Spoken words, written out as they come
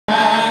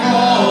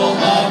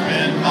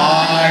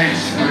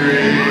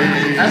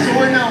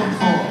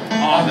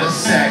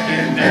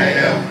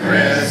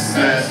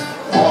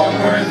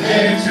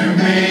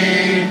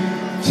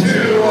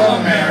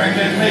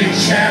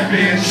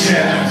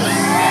championships.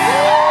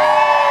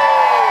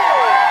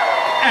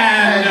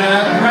 And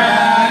a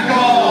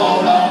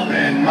crackle up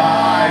in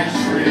my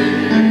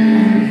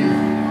tree.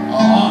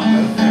 On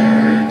the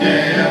third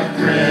day of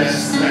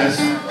Christmas,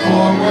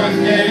 Fort Worth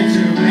gave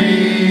to me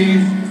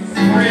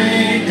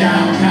 3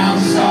 downtown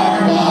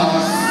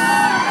Starbucks,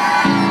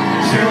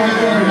 2 of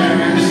the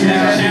American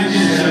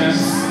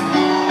championships,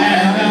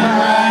 and a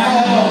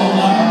crackle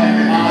up in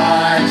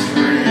my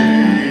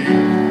tree.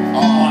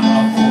 On the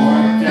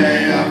 4th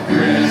day of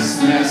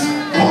Christmas,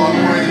 Fort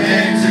Worth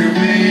gave to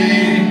me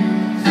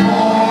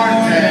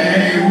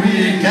 4-day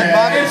weekend.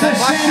 It's a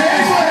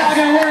shameless,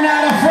 we're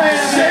not afraid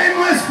of it.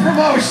 Shameless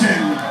promotion.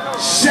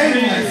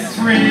 Shameless.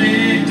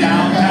 3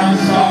 downtown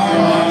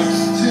Starbucks,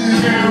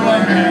 2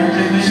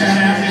 American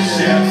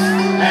championships,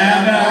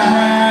 and a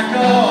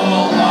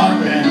crackle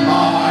up in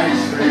my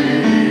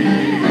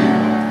tree.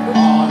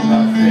 On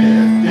the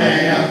 5th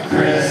day of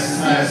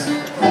Christmas,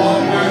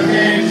 Fort Worth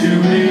gave to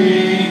me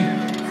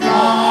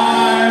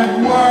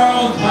 5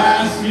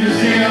 world-class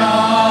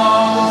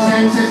museums.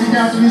 Same City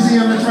Council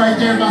Museum that's right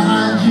there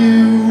behind you.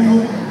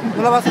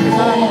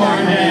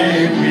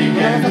 4-day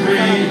weekend,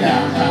 3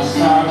 downtown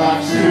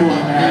Starbucks, 2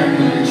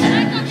 American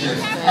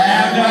championships,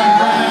 and a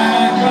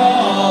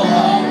crackle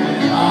up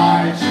in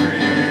my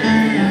tree.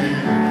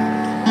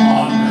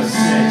 On the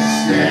 6th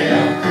day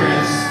of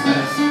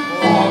Christmas,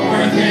 Fort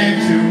Worth gave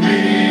to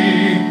me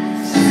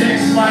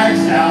 6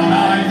 flags down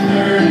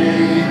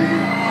I-30,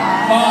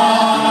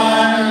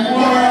 5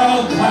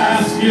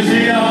 world-class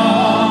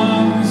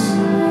museums.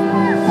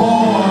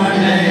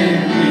 4-day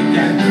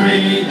weekend,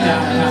 3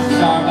 downtown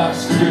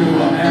Starbucks, 2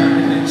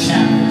 American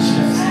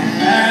championships,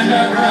 and a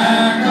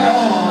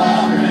crackle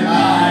up in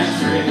my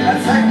tree.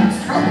 That's like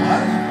trouble,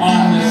 huh?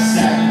 On the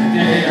 7th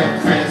day of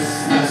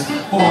Christmas,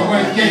 Fort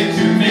Worth gave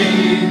to me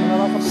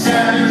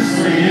 7th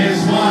Street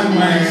is one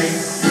way,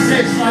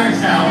 6 flags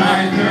down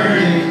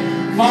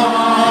I-30,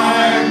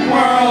 5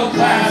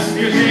 world-class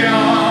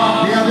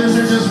museums. The others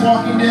are just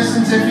walking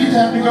distance if you'd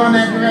have to go in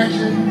that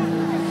direction.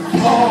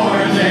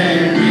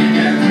 4-day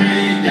weekend,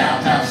 3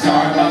 downtown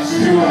Starbucks,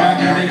 2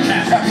 American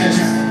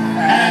championships,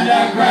 and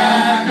a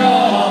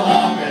crackle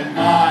up in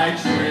my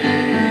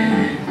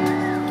tree.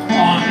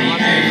 On the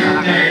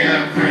 8th day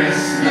of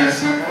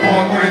Christmas,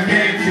 Fort Worth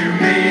gave to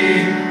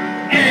me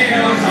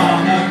 8's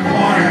on the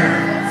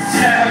corner,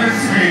 7th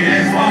Street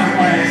is one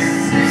way,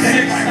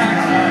 6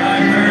 flags on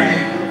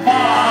I-30,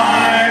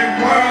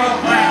 5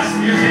 world-class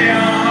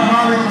museums.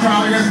 Molly the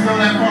trolley doesn't go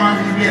that far.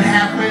 You can get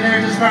halfway there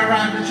just by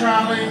riding the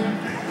trolley.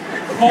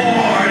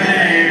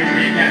 4-day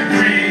weekend,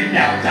 3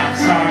 downtown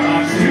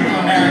Starbucks,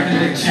 2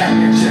 American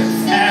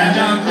championships, and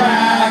a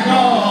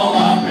crackle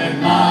up in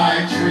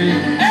my tree.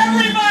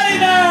 Everybody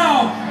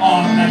now!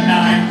 On the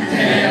 9th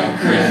day of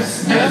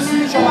Christmas,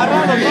 Fort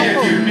Worth gave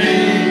to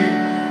me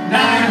 9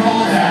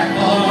 holes at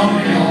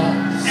Colonial,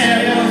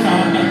 8's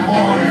on the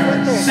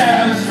corner,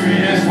 7th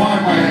Street is one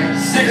way,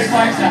 6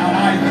 flags down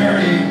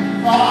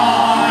I-30,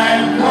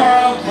 5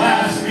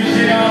 world-class museums.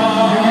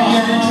 You can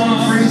get into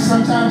them free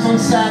sometimes on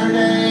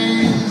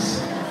Saturdays.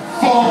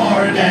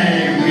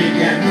 4-day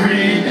weekend,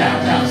 3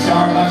 downtown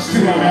Starbucks,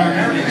 2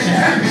 American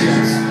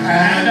championships,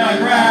 and a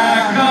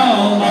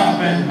crackle up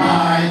in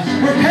my tree.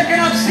 We're picking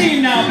up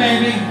steam now,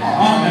 baby.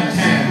 On the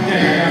 10th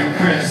day of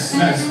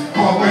Christmas,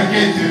 Fort Worth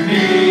gave to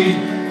me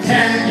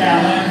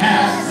 10-gallon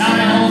hats, 9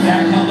 holes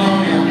at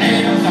Colonial,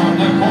 8's on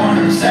the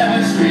corner,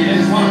 7th Street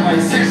is one way,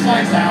 6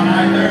 flags down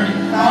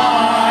I-30,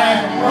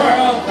 5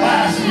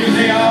 world-class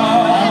museums.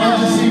 I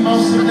went to see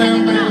most of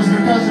them, but it was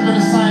because of an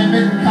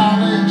assignment in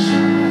college.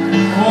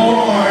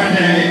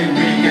 4-day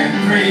weekend,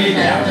 3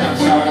 downtown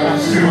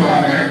Starbucks, 2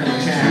 American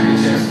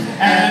championships,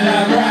 and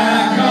a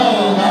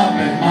crackle up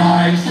in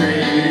my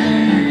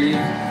tree.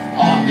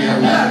 On the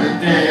 11th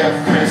day of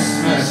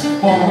Christmas,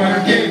 Fort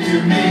Worth gave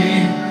to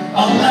me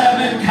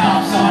 11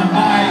 cops on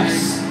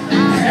bikes,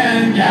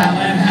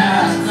 10-gallon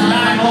hats,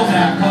 9 holes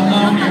at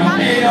Colonial,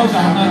 8's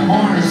on the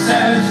corner,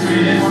 7th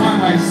Street is one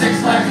way,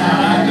 6 flags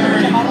down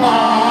I-30,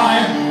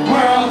 5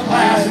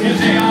 world-class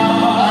museums.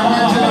 I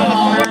went to the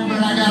mall,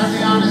 but I gotta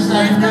be honest, I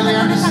didn't really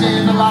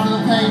understand a lot of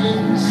the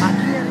paintings.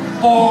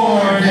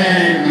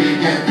 4-day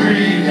weekend,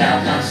 3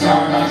 downtown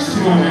Starbucks,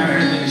 2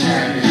 American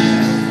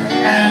championships,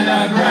 and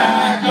a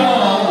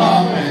crackle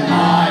up in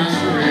my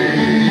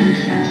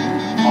tree.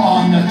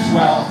 On the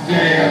 12th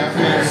day of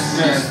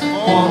Christmas,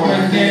 Fort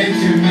Worth gave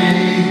to me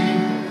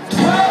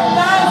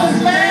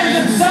 12,000 fans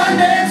in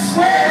Sundance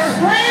Square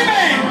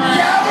screaming,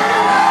 gathered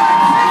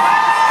around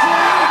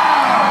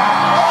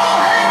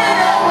all hanging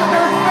out with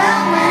their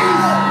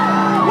families,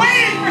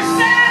 waiting for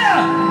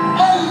Santa.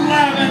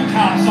 11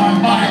 cops on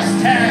bikes,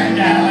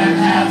 10-gallon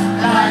hats,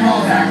 9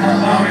 holes at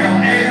Colonial,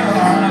 8's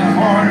on the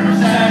corner,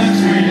 7th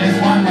Street is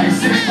one way,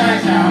 6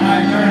 flags down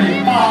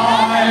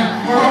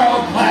I-35,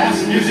 world-class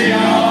museums.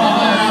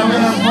 I'm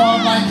gonna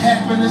applaud like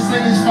heck when this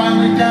thing is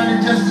finally done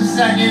in just a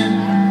second.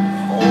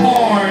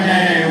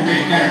 4-day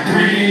weekend,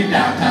 3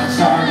 downtown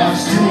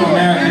Starbucks, 2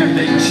 American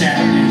League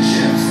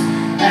championships,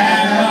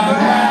 and a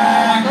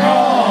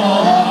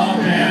crackle up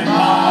in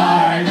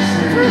my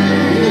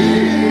tree.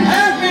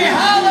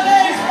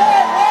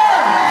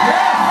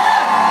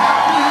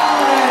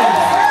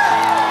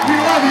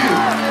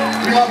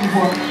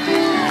 for.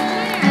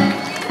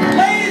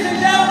 Ladies and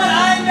gentlemen,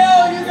 I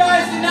know you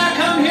guys did not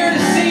come here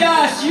to see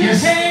us. You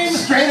came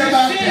straight to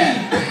about see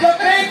that. the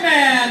big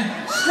man,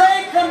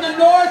 straight from the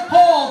North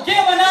Pole. Give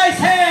a nice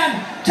hand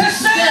to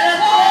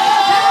Santa Claus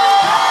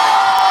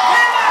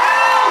in the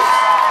house.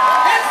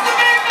 It's the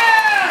big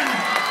man.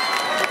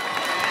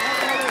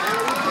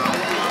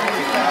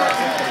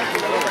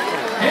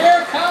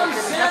 Here comes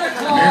Santa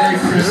Claus. Merry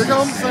Christmas. Here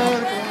comes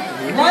Santa.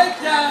 Right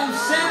down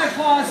Santa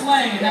Claus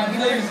Lane, I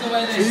believe is the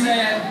way they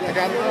say it.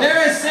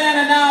 There is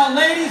Santa now.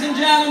 Ladies and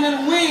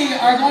gentlemen, we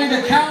are going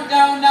to count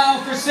down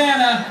now for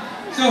Santa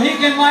so he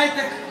can light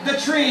the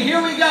tree. Here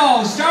we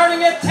go,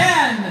 starting at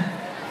 10,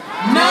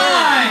 9,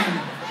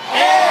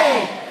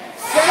 8,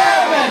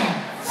 7,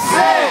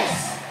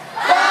 6,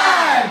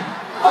 5,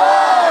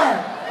 4,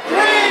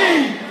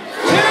 3,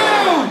 2,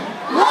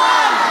 1.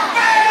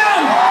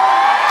 Bam!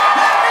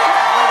 Happy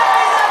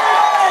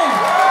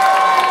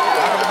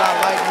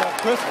holidays,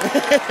 everybody!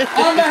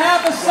 On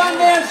behalf of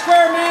Sundance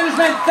Square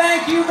Management,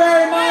 thank you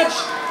very much.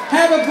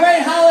 Have a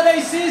great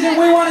holiday season.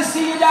 We want to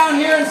see you down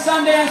here in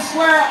Sundance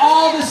Square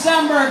all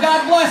December.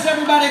 God bless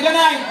everybody. Good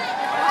night.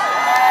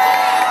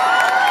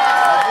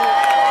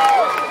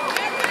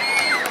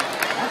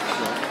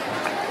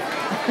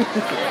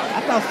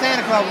 I thought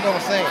Santa Claus was going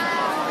to sing.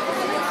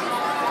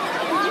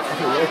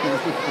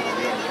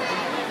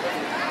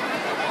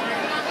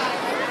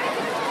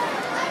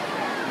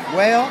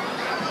 Well,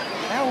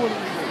 how would it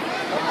be?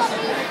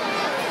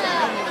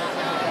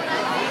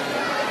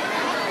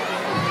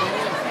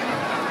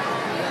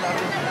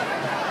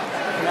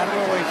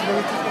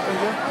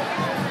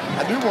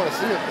 I do want to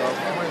see it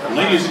though.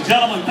 Ladies and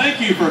gentlemen, thank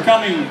you for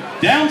coming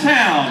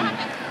downtown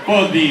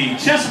for the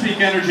Chesapeake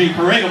Energy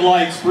Parade of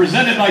Lights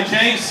presented by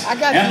Chase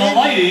and the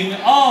lighting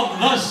of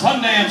the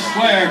Sundance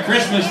Square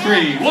Christmas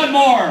tree. One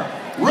more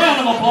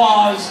round of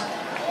applause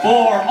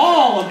for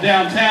all of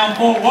downtown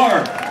Fort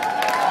Worth.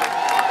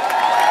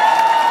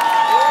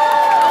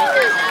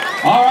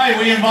 All right,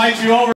 we invite you over.